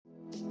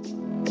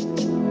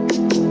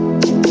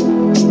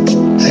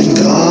And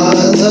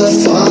God the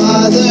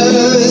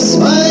Father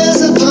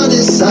smiles upon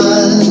His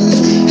Son,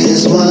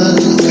 His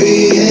one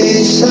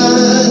creation,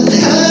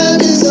 and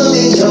His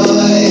only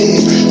joy.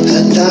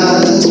 And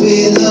as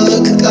we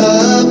look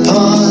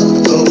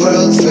upon the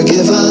world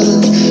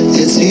forgiven,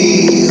 it's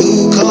He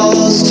who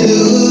calls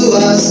to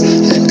us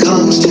and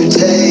comes to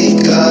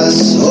take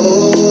us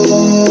home.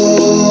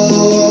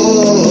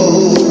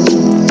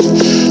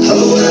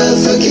 Oh, well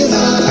forgiven. A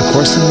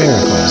Course in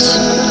Miracles,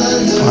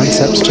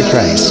 Concepts to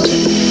Christ,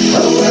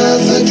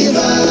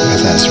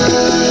 with Ezra.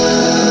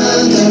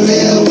 The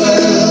real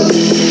world,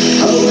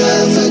 oh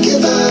well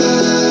forgiven.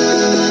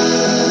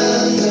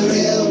 The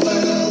real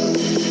world,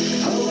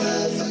 oh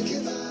well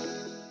forgiven.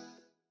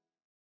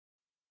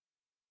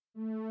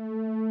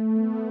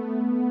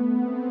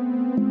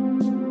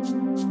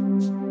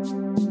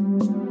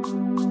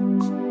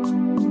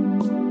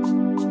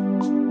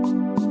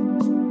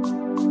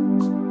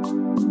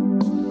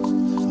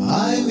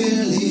 I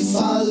merely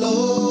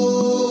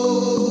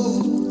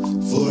follow,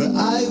 for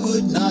I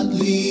would not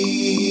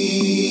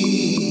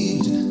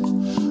lead.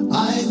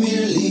 I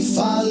merely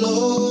follow,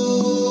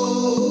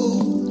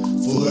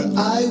 for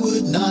I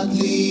would not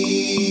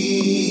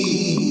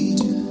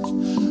lead.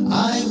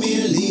 I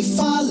merely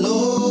follow,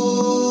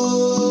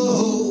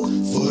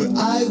 for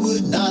I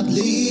would not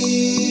lead.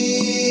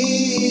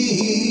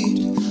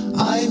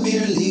 I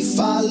merely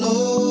follow,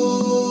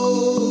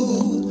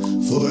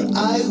 for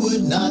I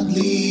would not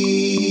lead.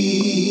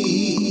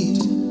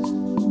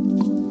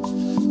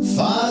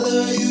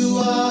 Father, you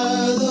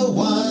are the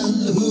one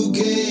who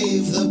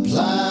gave the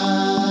plan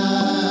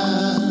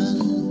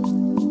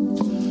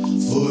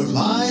for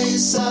my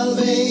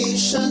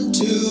salvation.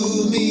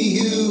 To me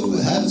you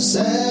have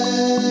set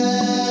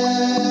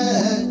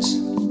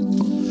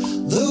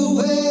the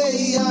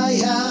way I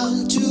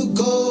am to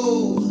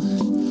go,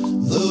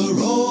 the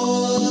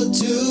road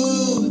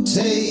to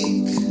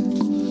take,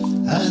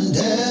 and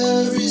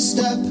every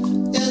step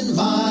in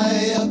my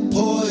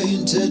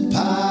appointed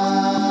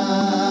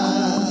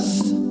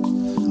path.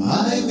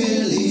 I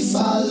merely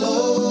follow,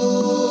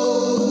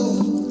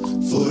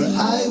 for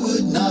I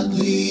would not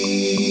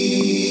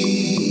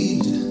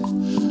lead.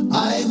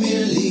 I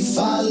merely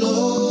follow,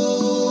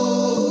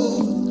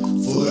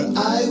 for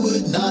I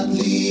would not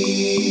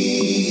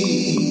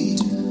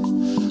lead.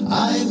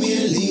 I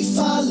merely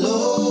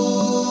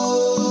follow,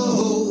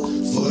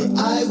 for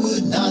I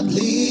would not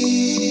lead.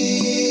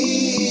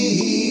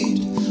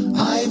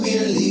 I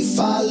merely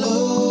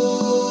follow,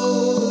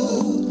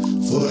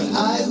 for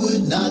I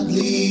would not lead.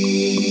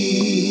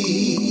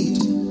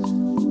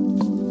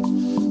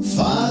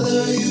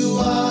 Father, you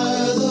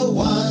are the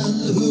one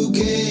who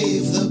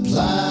gave the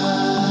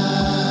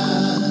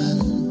plan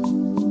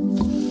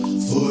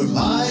for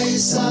my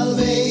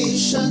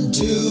salvation.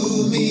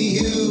 To me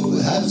you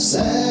have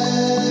set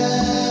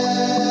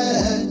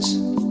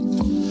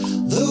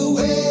the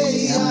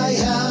way I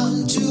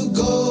am to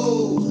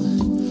go,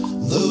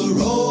 the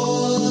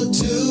road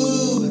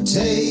to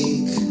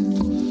take,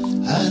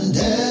 and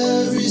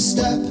every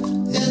step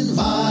in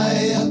my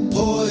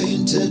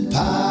appointed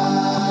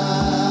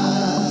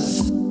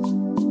path.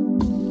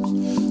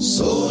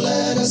 So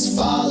let us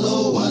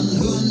follow one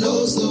who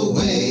knows the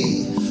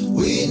way.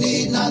 We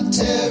need not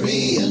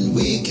tarry and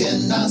we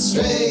cannot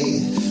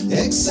stray,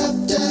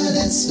 except an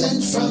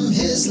instant from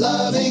His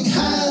loving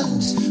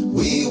hand.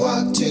 We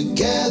walk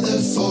together,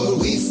 for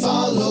we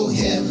follow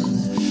Him,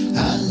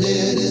 and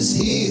it is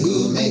He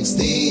who makes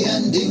the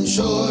ending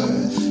sure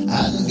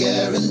and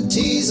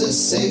guarantees a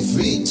safe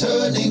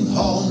returning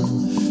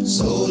home.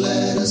 So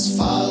let us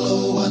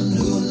follow one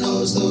who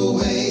knows the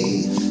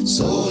way.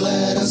 So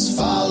let us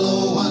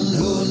follow one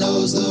who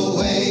knows the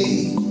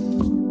way.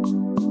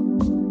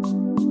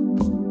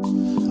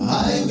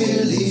 I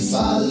merely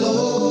follow,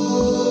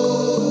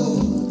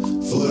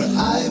 for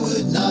I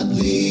would not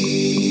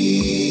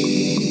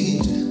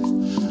lead.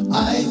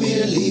 I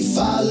merely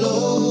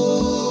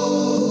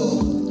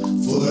follow,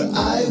 for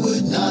I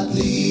would not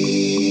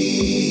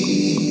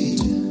lead.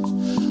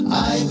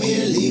 I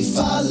merely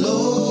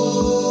follow,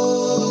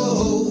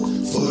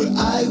 for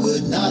I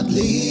would not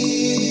lead.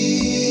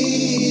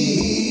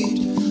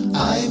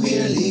 I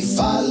merely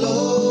follow,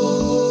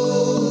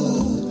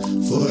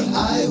 for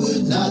I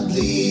would not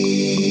lead.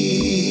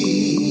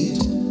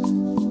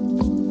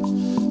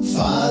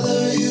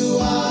 Father, you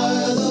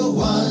are the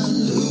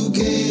one who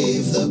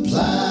gave the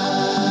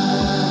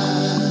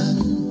plan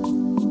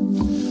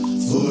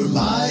for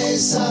my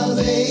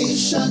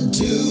salvation.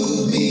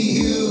 To me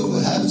you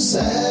have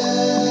set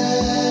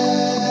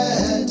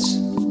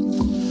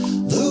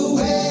the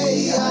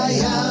way I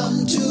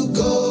am to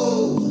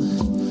go,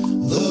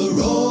 the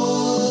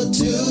road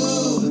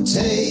to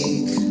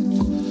take,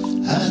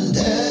 and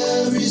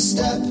every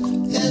step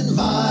in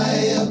my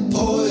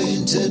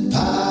appointed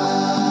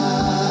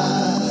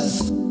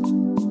path.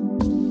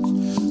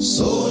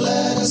 So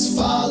let us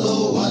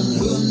follow one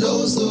who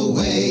knows the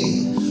way.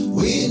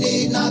 We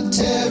need not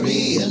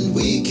tarry and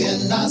we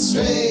cannot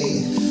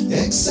stray,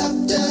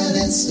 except an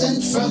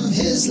instant from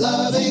His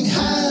loving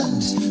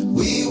hand.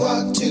 We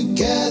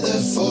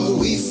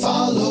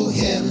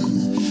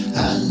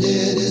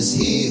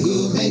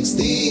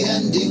makes the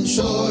ending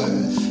sure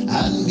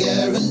and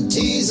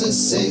guarantees a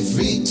safe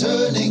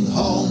returning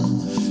home.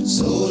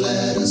 So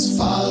let us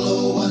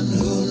follow one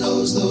who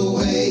knows the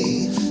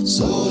way.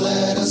 So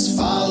let us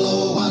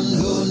follow one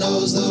who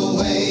knows the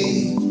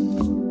way.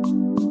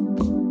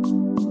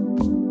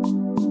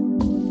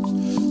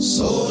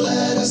 So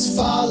let us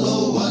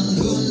follow one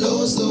who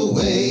knows the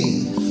way.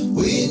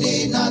 We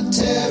need not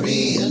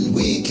tarry and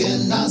we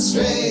cannot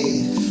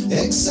stray,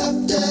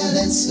 except an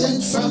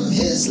instant from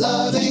his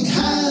loving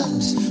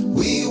hand.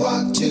 We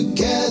walk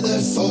together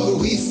for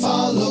we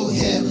follow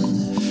him,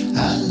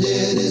 and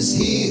it is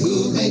he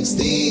who makes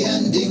the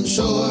ending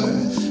sure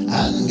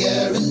and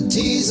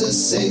guarantees a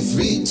safe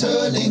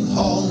returning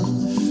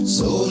home.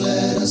 So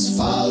let us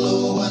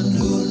follow one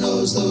who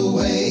knows the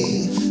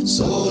way.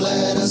 So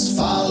let us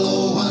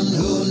follow one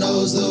who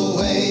knows the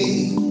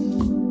way.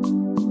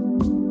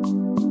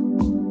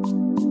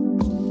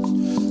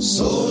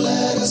 So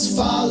let us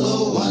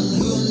follow one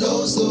who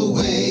knows the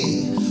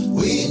way.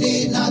 We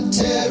need not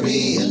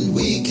tarry and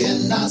we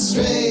cannot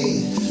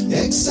stray,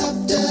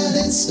 except an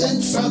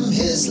instant from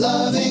his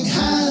loving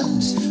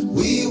hand.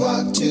 We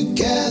walk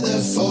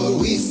together for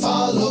we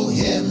follow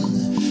him,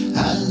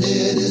 and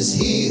it is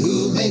he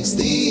who makes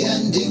the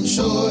ending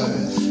sure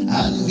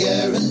and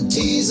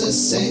guarantees a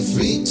safe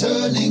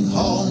returning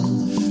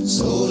home.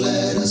 So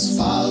let us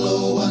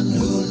follow one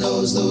who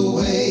knows the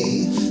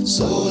way.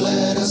 So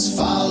let us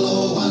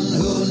follow one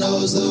who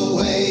knows the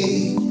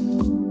way.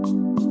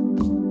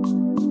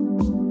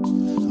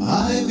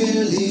 I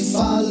merely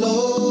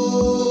follow,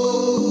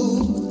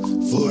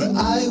 for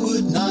I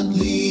would not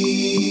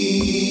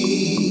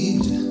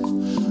lead.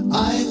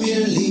 I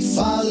merely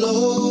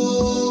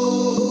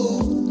follow,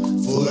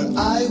 for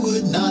I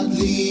would not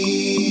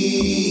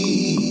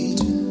lead.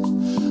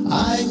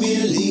 I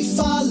merely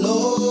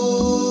follow,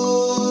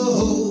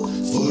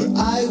 for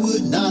I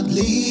would not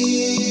lead.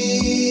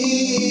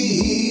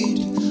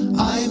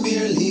 I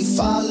merely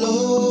follow,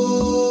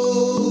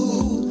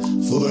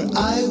 for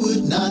I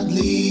would not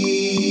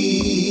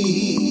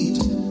lead.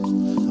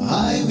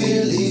 I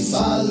merely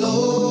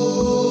follow,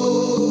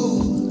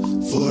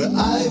 for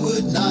I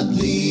would not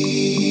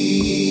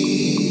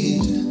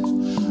lead.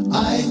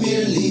 I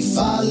merely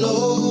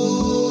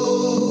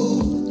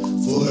follow,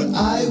 for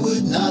I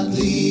would not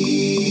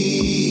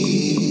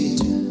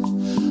lead.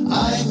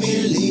 I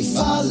merely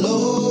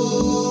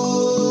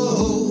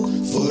follow,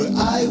 for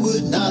I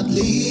would not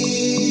lead.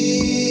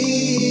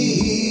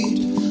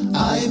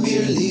 I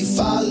merely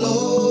follow,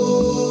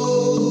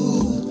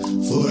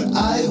 for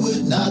I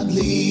would not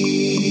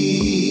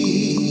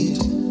lead.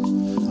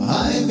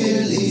 I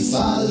merely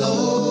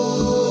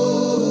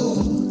follow,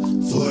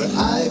 for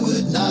I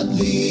would not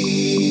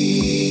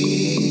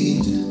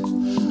lead.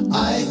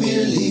 I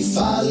merely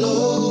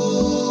follow,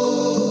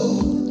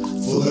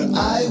 for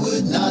I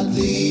would not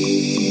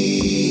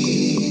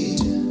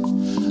lead.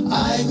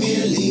 I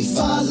merely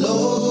follow,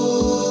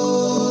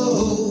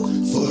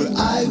 for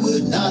I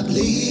would not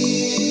lead.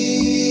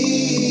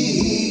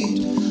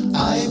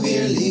 I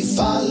merely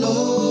follow,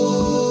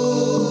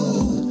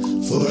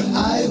 for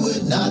I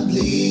would not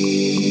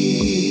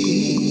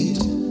lead.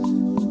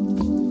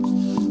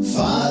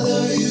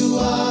 Father, you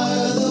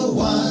are the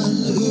one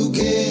who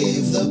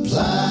gave the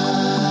plan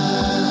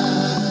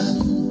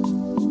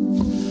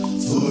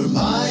for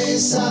my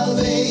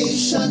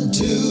salvation.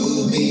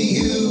 To me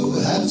you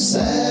have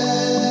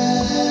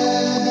said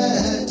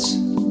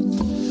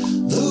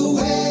the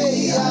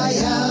way I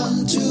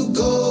am to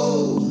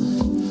go,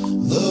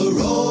 the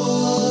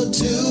road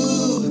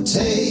to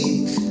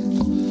take,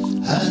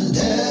 and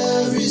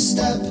every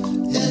step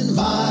in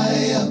my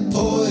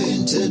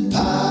appointed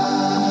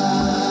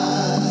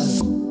path.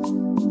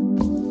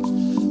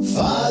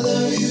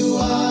 Father, you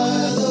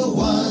are the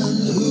one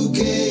who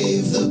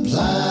gave the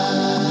plan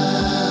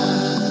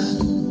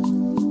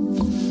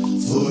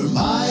for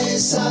my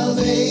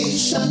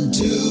salvation.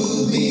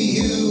 To me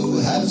you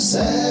have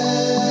said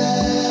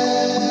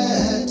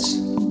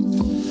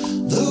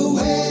the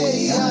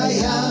way I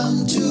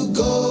am to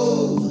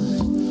go,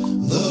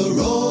 the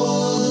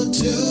road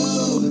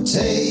to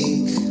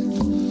take,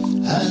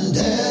 and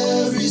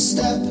every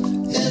step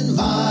in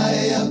my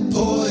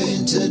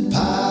appointed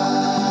path.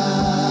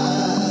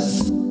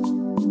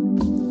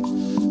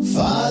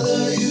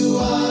 Father, you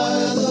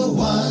are the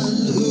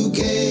one who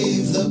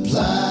gave the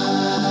plan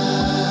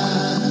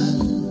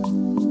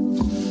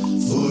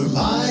for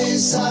my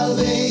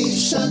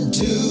salvation.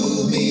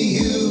 To me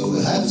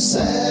you have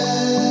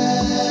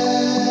said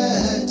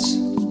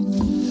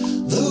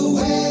the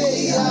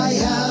way I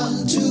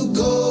am to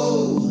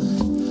go,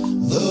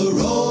 the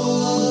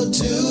road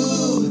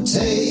to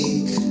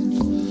take,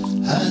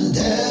 and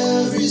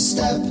every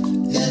step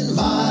in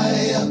my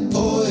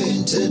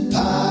appointed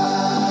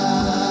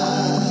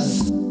path.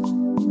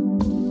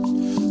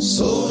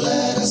 So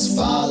let us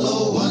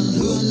follow one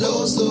who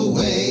knows the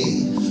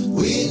way.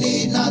 We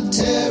need not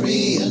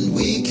tarry and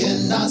we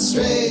cannot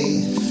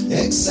stray,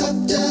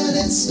 except an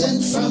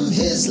instant from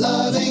his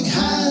loving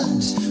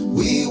hand.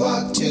 We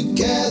walk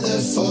together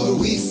for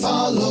we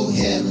follow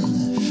him,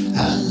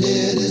 and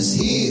it is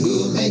he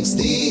who makes makes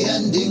the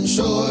ending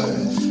sure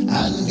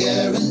and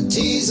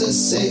guarantees a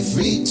safe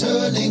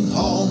returning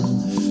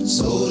home.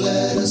 So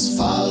let us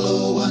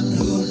follow one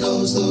who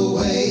knows the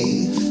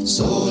way.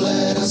 So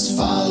let us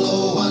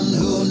follow one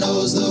who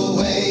knows the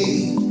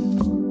way.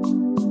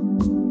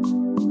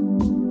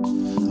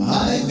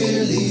 I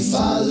merely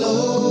follow,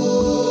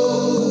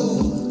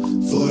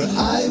 for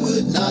I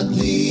would not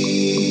lead.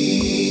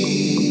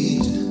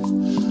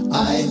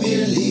 I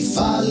merely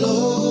follow,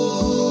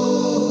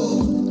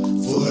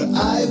 for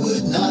I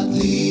would not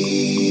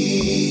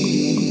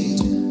lead.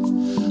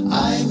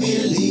 I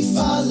merely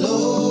follow,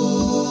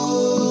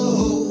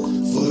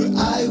 for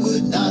I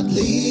would not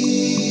lead.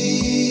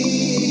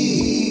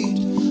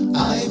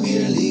 I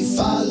merely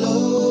follow,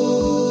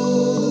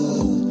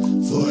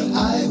 for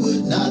I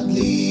would not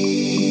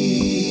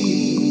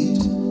lead.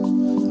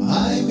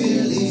 I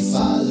merely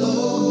follow,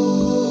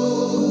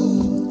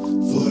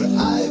 for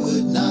I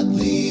would not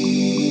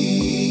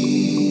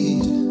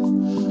lead.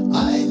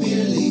 I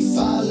merely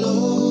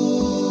follow,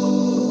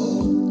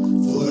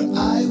 for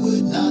I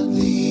would not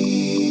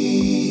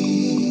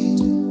lead.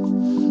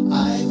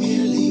 I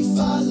merely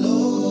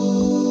follow,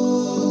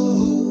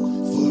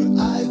 for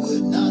I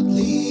would not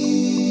lead.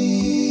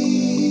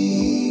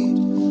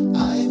 I merely follow, for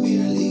I would not lead. I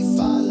merely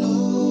follow,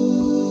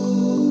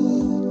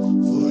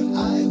 for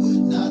I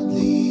would not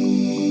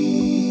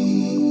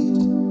lead.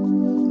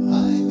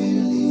 I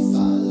merely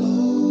follow,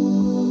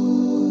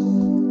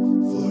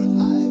 for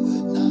I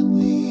would not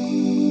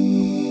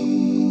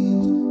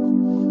lead.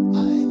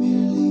 I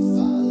merely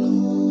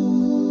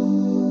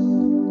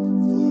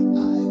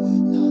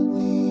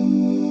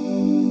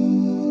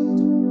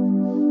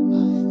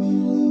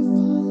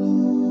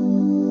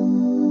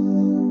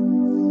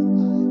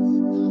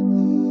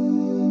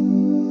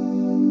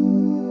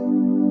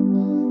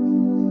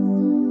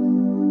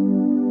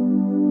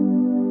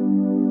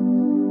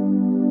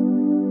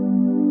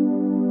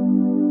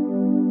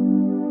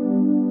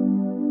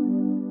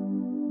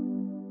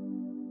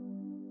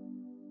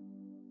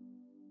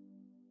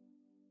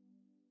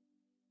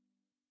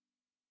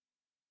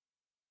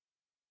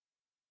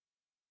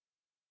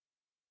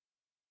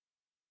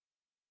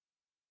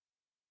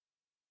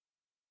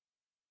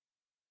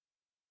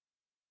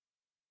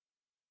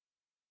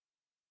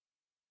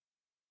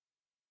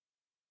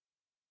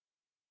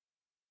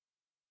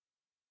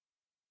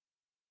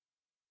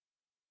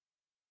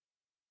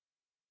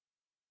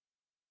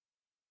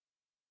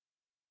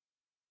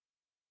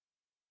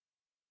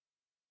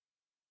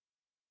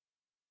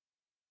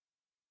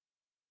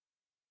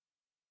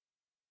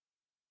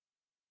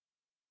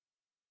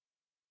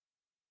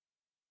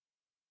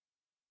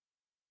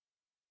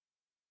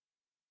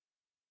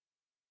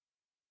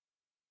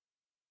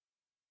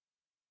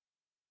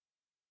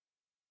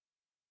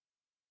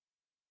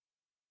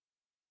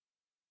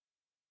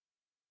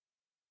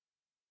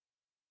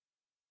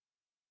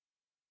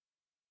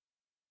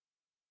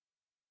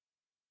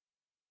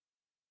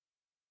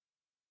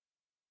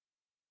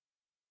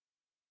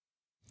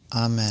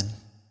Amen.